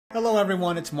Hello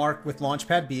everyone, it's Mark with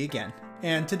Launchpad B again,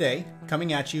 and today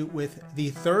coming at you with the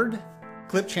third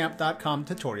clipchamp.com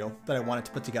tutorial that I wanted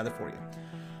to put together for you.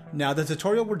 Now the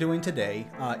tutorial we're doing today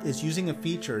is using a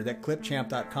feature that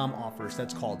clipchamp.com offers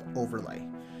that's called overlay.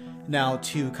 Now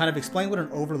to kind of explain what an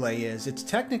overlay is, it's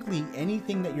technically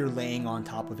anything that you're laying on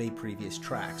top of a previous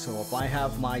track. So if I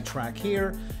have my track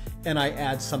here and I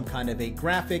add some kind of a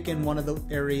graphic in one of the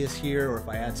areas here, or if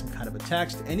I add some kind of a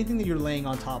text, anything that you're laying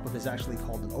on top of is actually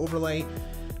called an overlay.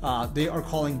 They are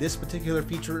calling this particular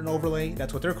feature an overlay.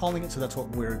 That's what they're calling it, so that's what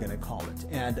we're going to call it.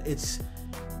 And it's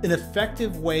an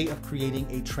effective way of creating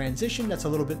a transition that's a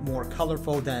little bit more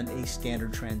colorful than a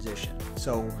standard transition.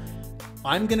 So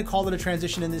I'm going to call it a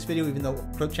transition in this video, even though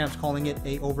Clipchamp's calling it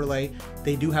a overlay.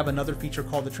 They do have another feature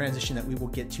called the transition that we will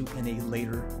get to in a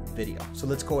later video. So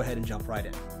let's go ahead and jump right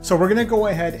in. So we're going to go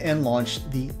ahead and launch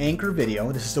the anchor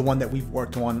video. This is the one that we've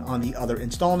worked on the other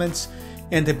installments.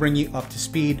 And to bring you up to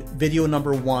speed, video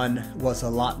number 1 was a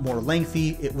lot more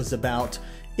lengthy. It was about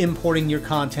importing your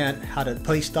content, how to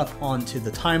place stuff onto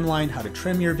the timeline, how to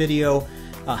trim your video,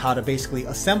 how to basically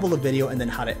assemble a video, and then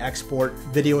how to export.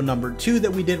 Video number 2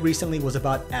 that we did recently was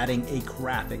about adding a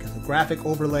graphic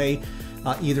overlay,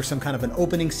 either some kind of an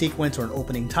opening sequence or an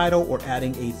opening title, or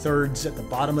adding a thirds at the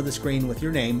bottom of the screen with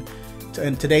your name.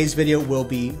 And today's video will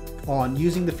be on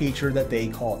using the feature that they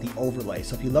call the overlay.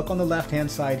 So if you look on the left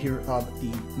hand side here of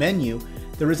the menu,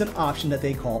 there is an option that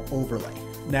they call overlay.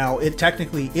 Now it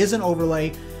technically is an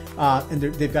overlay, and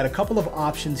they've got a couple of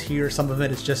options here. Some of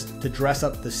it is just to dress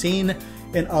up the scene,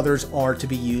 and others are to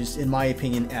be used, in my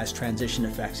opinion, as transition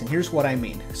effects. And here's what I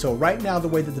mean. So right now, the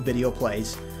way that the video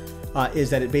plays is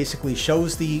that it basically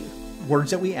shows the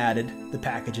words that we added, the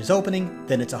package is opening,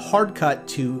 then it's a hard cut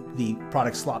to the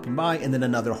product slopping by, and then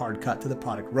another hard cut to the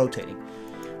product rotating.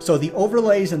 So the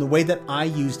overlays and the way that I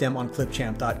use them on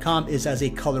clipchamp.com is as a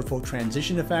colorful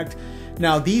transition effect.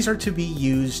 Now these are to be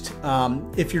used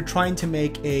if you're trying to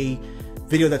make a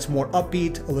video that's more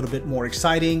upbeat, a little bit more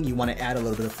exciting, you want to add a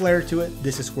little bit of flair to it,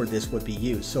 this is where this would be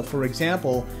used. So for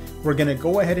example, we're going to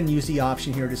go ahead and use the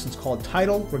option here. This one's called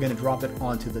title. We're going to drop it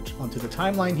onto the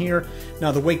timeline here.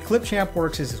 Now the way Clipchamp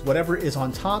works is whatever is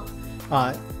on top,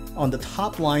 on the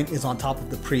top line is on top of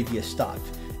the previous stuff.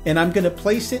 And I'm going to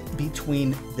place it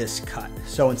between this cut.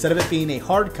 So instead of it being a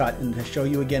hard cut, and to show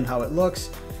you again how it looks,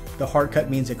 the hard cut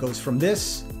means it goes from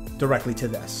this directly to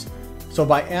this. So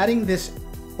by adding this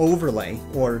overlay,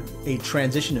 or a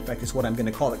transition effect is what I'm going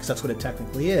to call it, because that's what it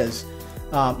technically is,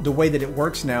 the way that it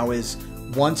works now is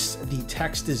once the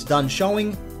text is done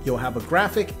showing, you'll have a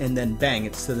graphic, and then bang,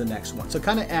 it's to the next one. So it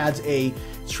kind of adds a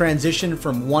transition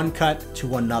from one cut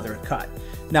to another cut.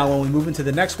 Now when we move into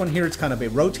the next one here, it's kind of a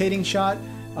rotating shot.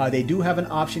 They do have an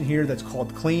option here that's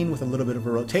called clean with a little bit of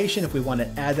a rotation. If we want to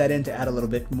add that in to add a little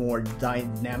bit more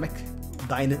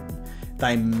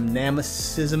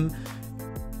dynamicism,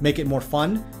 make it more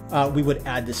fun, we would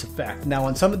add this effect. Now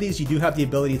on some of these you do have the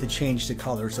ability to change the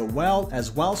color as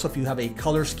well. So if you have a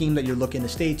color scheme that you're looking to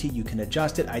stay to, you can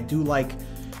adjust it. I do like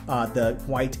the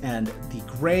white and the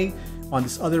gray. On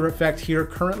this other effect here,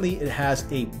 currently it has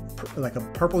like a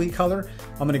purpley color.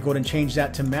 I'm going to go ahead and change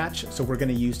that to match. So we're going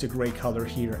to use the gray color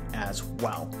here as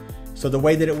well. So the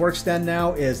way that it works then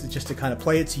now is just to kind of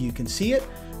play it so you can see it.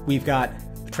 We've got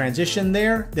transition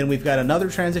there, then we've got another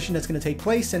transition that's going to take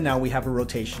place, and now we have a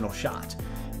rotational shot.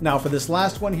 Now for this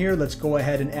last one here, let's go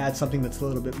ahead and add something that's a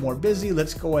little bit more busy.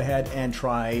 Let's go ahead and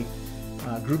try,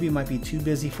 groovy might be too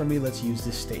busy for me. Let's use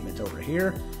this statement over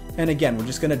here. And again, we're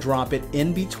just going to drop it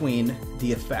in between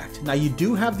the effect. Now you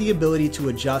do have the ability to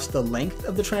adjust the length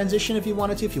of the transition if you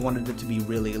wanted to. If you wanted it to be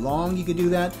really long, you could do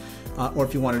that. Or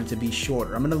if you wanted it to be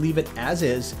shorter. I'm going to leave it as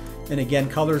is. And again,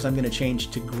 colors I'm going to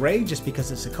change to gray just because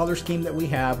it's a color scheme that we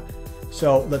have.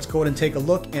 So let's go ahead and take a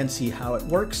look and see how it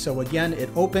works. So again, it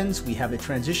opens, we have a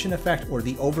transition effect, or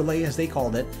the overlay as they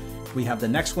called it. We have the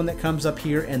next one that comes up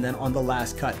here, and then on the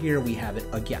last cut here, we have it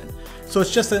again. So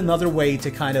it's just another way to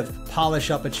kind of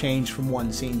polish up a change from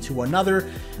one scene to another.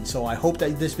 And so I hope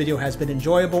that this video has been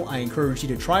enjoyable. I encourage you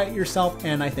to try it yourself,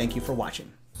 and I thank you for watching.